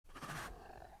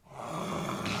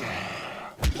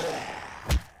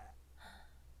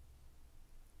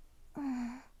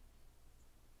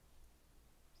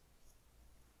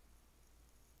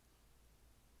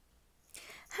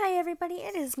everybody,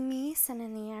 it is me, Sin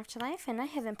in the Afterlife, and I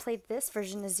haven't played this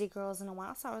version of zgirls in a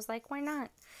while, so I was like, why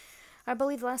not? I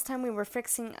believe last time we were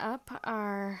fixing up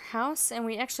our house, and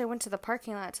we actually went to the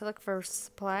parking lot to look for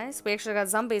supplies. We actually got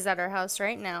zombies at our house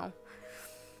right now,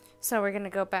 so we're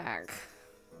gonna go back.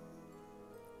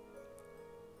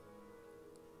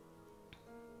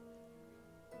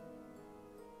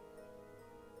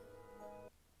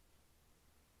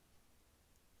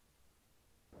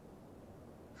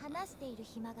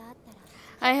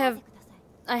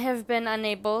 I have been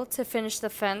unable to finish the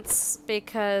fence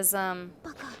because I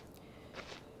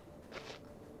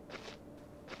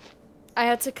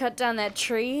had to cut down that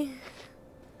tree,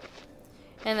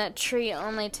 and that tree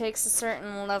only takes a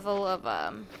certain level of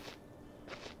and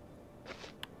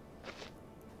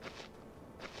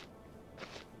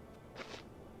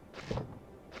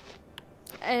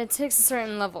it takes a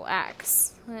certain level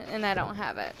axe, and I don't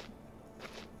have it.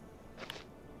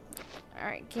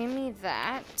 Alright, give me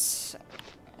that.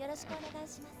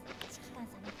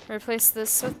 Replace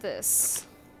this with this.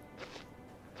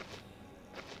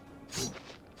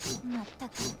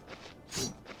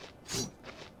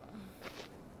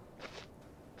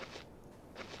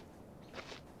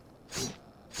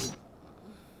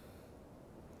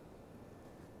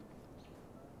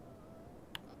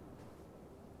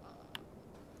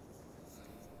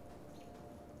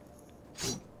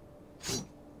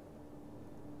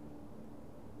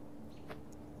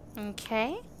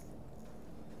 Okay.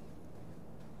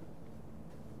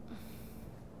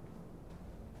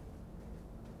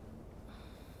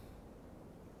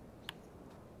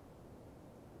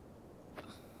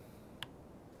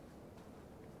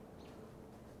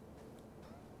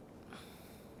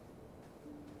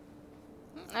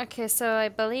 Okay, so I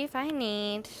believe I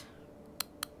need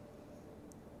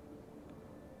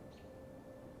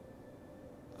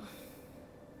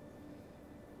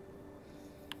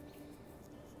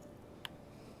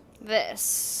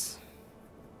this.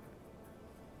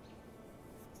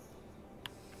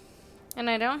 And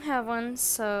I don't have one,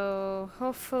 so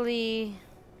hopefully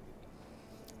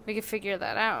we can figure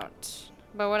that out.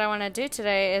 But what I want to do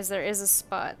today is there is a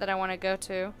spot that I want to go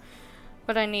to,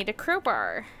 but I need a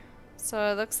crowbar.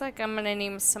 So it looks like I'm going to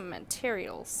need some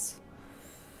materials.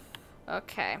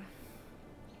 Okay.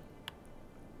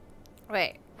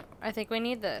 Wait, I think we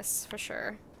need this for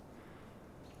sure.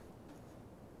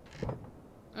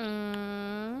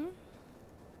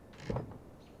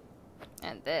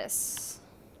 And this.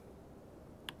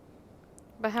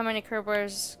 But how many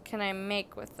crowbars can I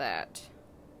make with that?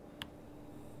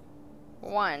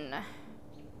 One.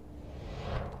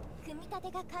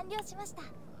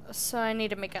 So I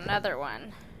need to make another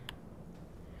one.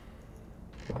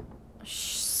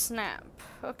 Snap.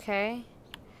 Okay.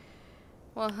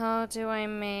 Well, how do I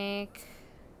make...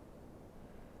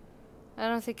 I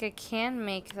don't think I can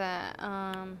make that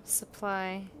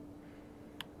supply.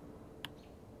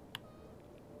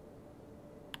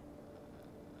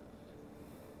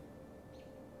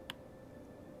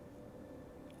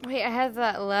 Wait, I have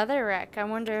that leather rack. I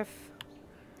wonder if...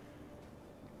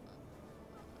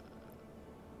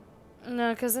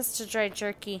 No, because that's to dry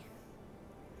jerky.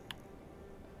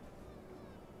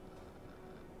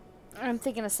 I'm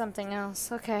thinking of something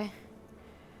else. Okay.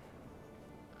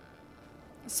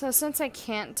 So since I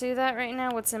can't do that right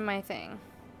now, what's in my thing?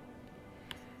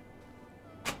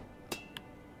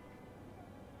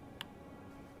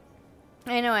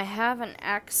 I know I have an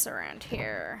axe around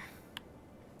here.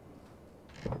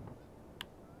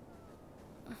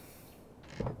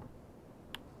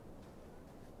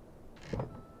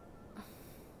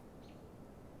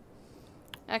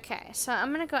 Okay, so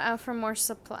I'm gonna go out for more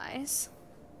supplies.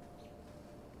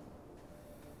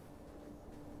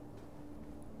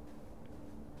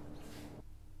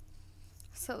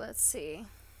 So let's see.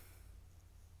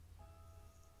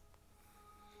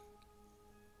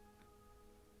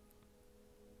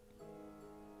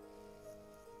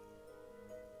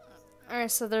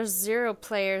 Alright, so there's 0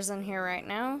 players in here right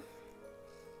now.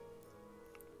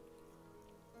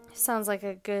 Sounds like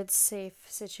a good, safe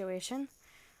situation.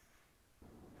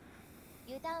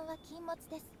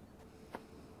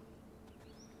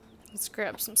 Let's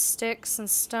grab some sticks and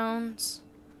stones.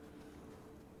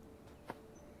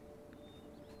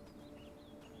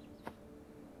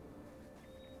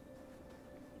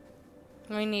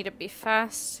 We need to be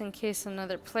fast in case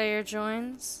another player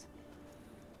joins.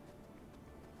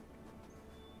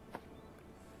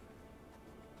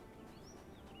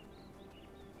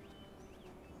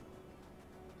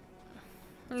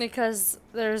 Because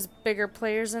there's bigger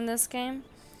players in this game,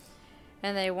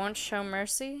 and they won't show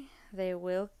mercy. They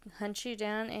will hunt you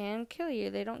down and kill you.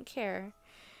 They don't care.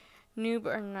 Noob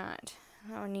or not.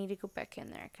 I need to go back in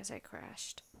there because I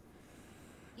crashed.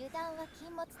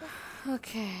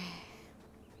 Okay.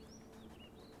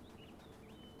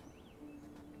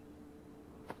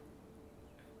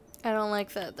 I don't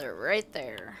like that they're right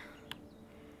there.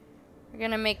 We're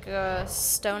gonna make a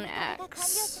stone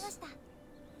axe.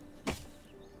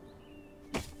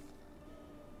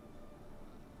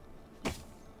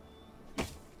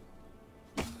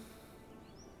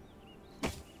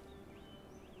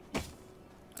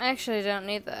 I actually don't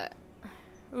need that.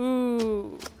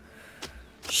 Ooh.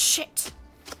 Shit.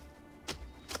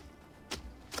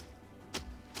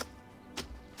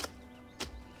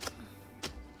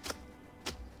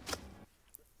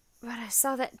 But I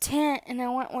saw that tent and I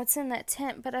want what's in that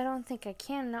tent, but I don't think I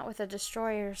can, not with the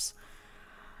destroyers.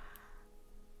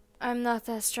 I'm not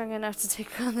that strong enough to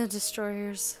take on the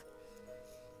destroyers.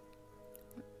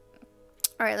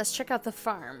 Alright, let's check out the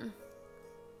farm.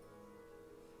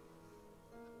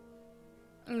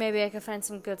 Maybe I can find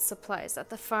some good supplies at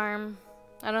the farm.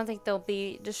 I don't think there'll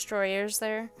be destroyers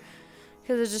there,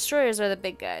 because the destroyers are the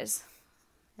big guys,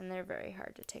 and they're very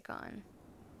hard to take on.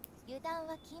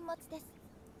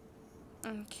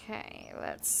 Okay,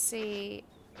 let's see.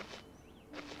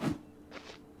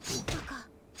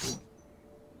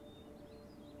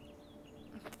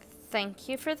 Thank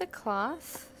you for the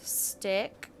cloth,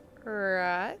 stick,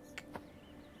 rug.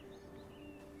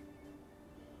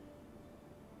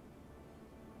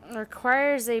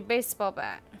 Requires a baseball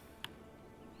bat.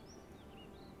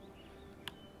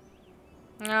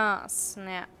 Ah,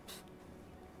 snap.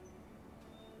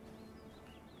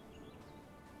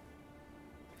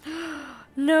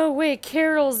 No way,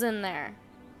 Carol's in there.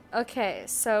 Okay,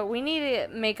 so we need to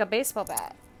make a baseball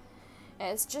bat.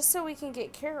 And it's just so we can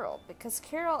get Carol, because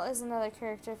Carol is another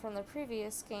character from the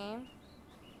previous game.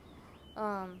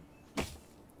 I'm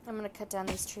gonna cut down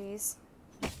these trees.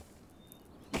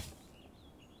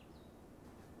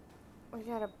 We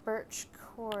got a birch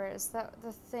core. Is that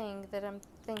the thing that I'm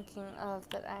thinking of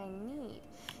that I need?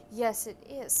 Yes, it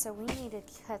is. So we need to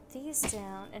cut these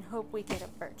down and hope we get a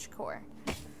birch core.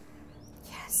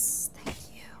 Yes, thank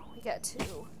you. We got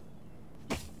 2.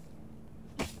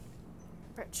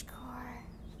 Birch core.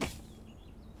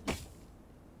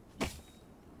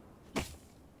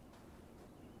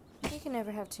 You can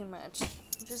never have too much.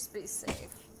 Just be safe.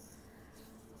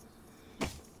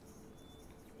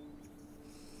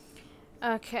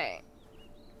 Okay.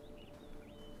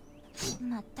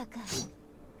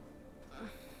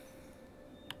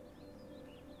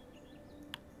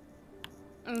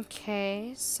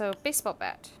 Okay, so baseball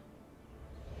bat.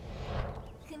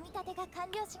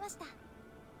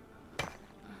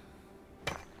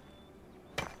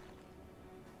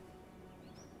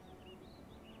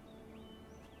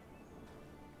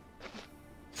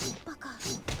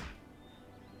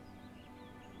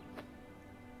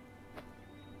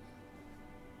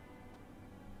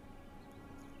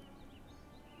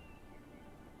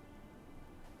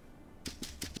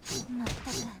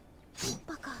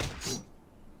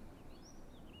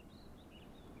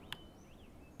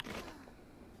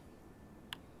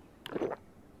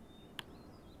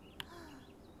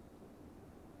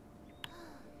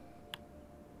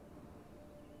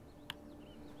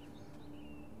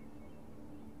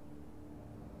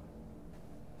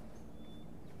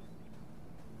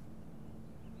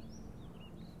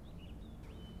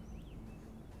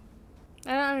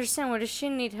 I don't understand. What does she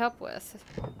need help with?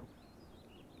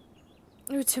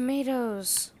 Ooh,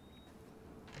 tomatoes.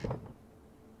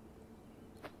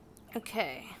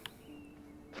 Okay.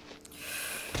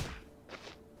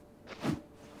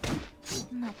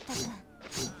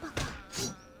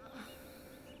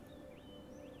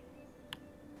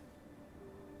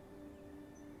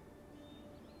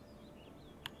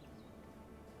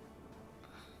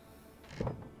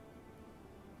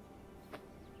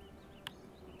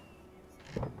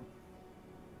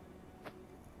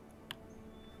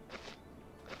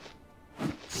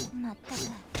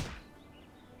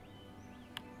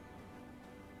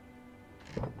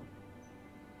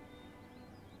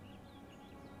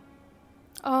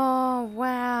 Oh,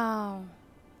 wow.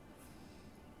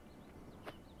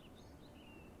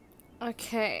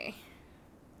 Okay.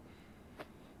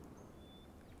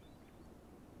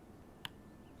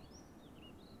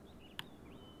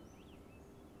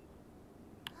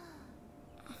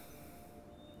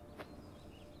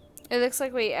 It looks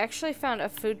like we actually found a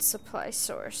food supply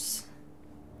source.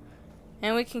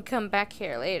 And we can come back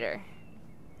here later.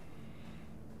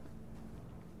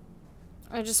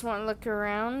 I just want to look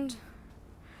around.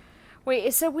 Wait,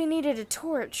 it said we needed a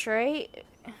torch, right?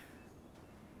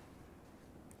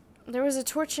 There was a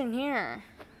torch in here.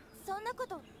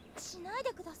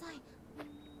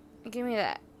 Give me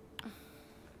that.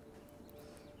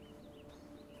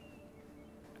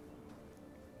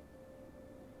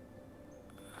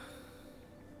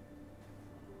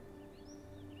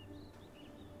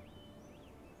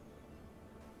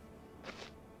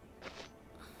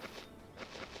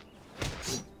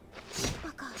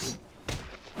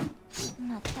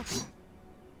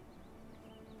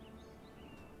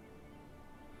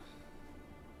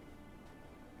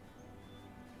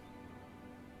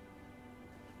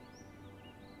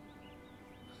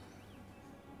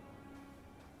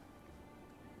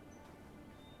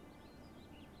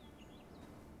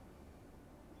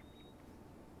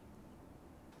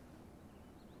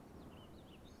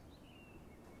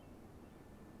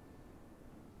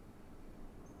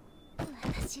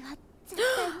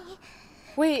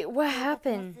 Wait, what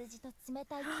happened?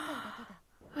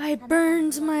 I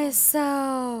burned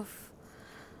myself.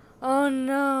 Oh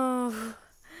no.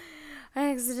 I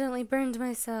accidentally burned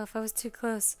myself. I was too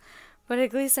close. But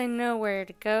at least I know where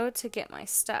to go to get my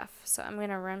stuff. So I'm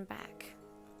gonna run back.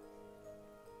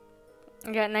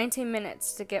 I got 19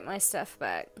 minutes to get my stuff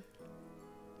back.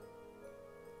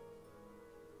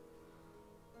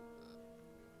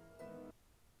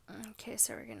 Okay,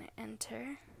 so we're gonna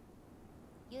enter.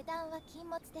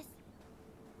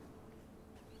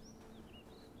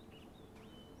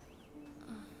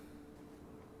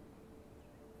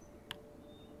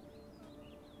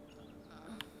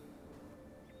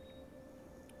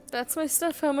 That's my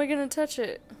stuff. How am I gonna touch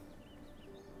it?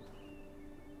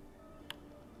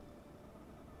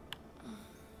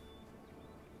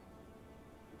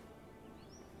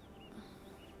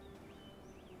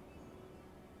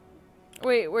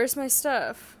 Wait, where's my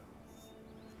stuff?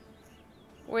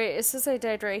 Wait, it says I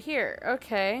died right here.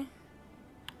 Okay.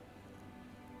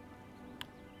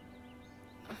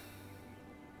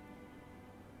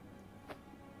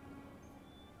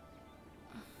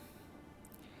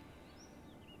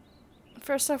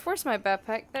 First off, where's my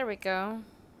backpack? There we go.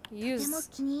 Use.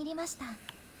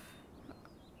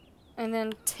 And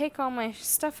then take all my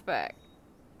stuff back.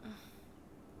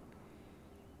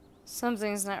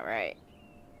 Something's not right.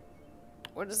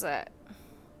 What is that?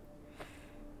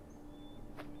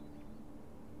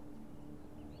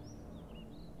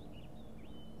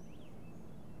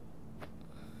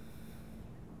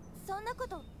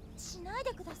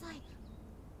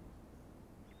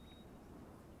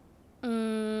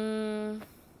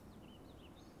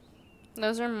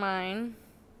 Those are mine.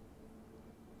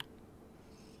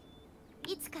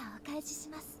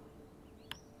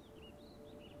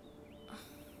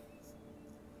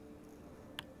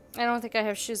 I don't think I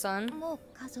have shoes on.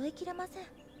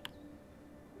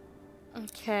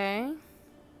 Okay.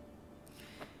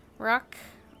 Rock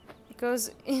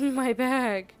goes in my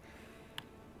bag.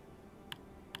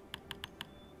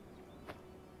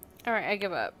 Alright, I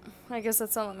give up. I guess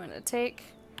that's all I'm gonna take.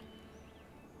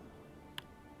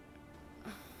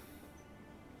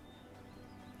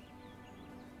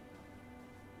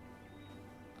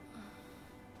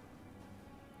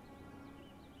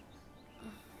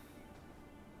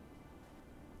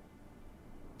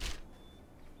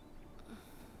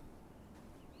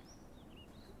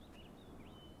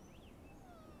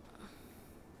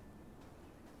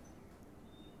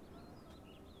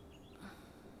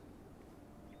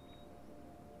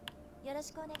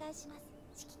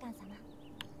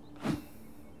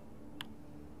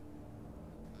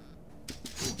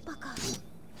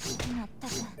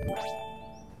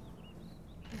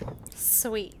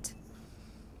 Sweet.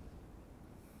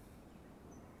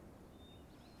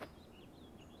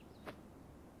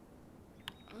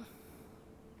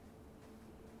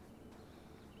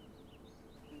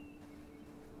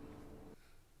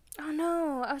 Oh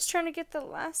no, I was trying to get the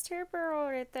last hair barrel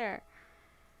right there.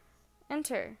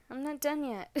 Enter. I'm not done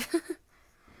yet.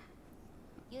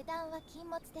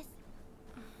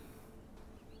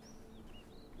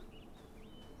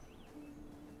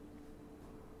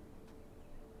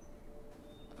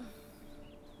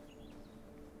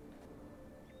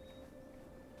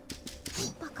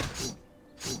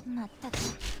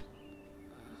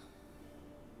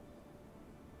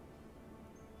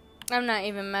 I'm not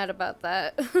even mad about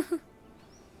that.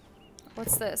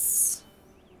 What's this?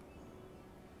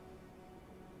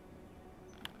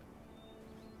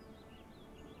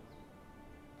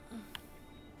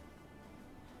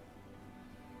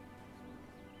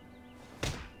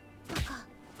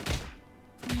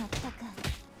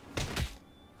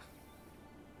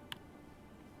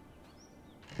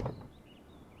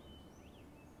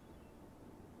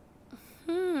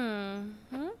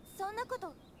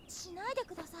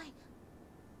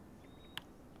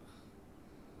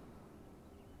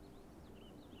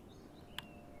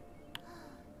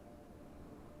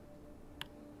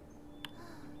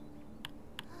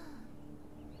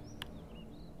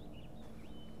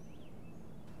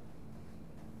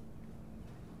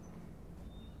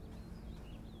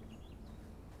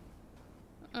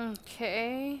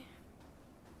 Okay.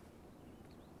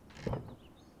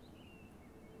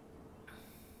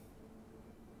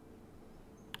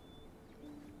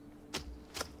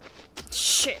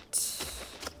 Shit.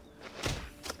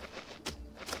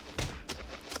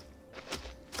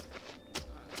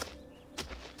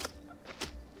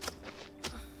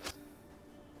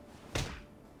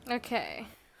 Okay.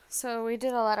 So we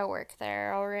did a lot of work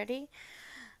there already.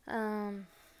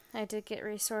 I did get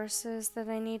resources that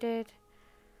I needed.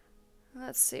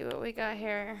 Let's see what we got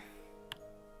here.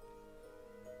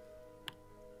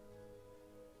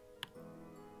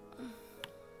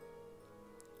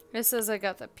 It says I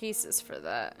got the pieces for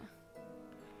that.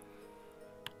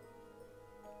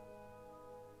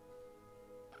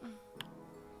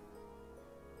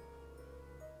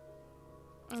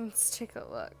 Let's take a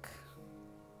look.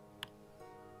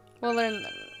 We'll learn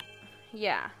them.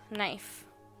 Yeah, knife.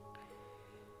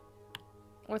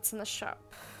 What's in the shop?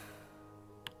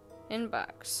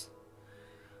 Inbox.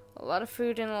 A lot of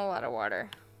food and a lot of water.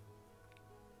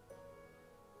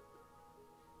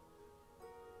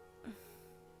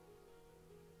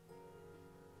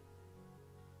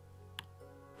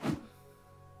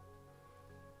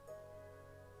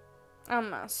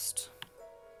 Almost.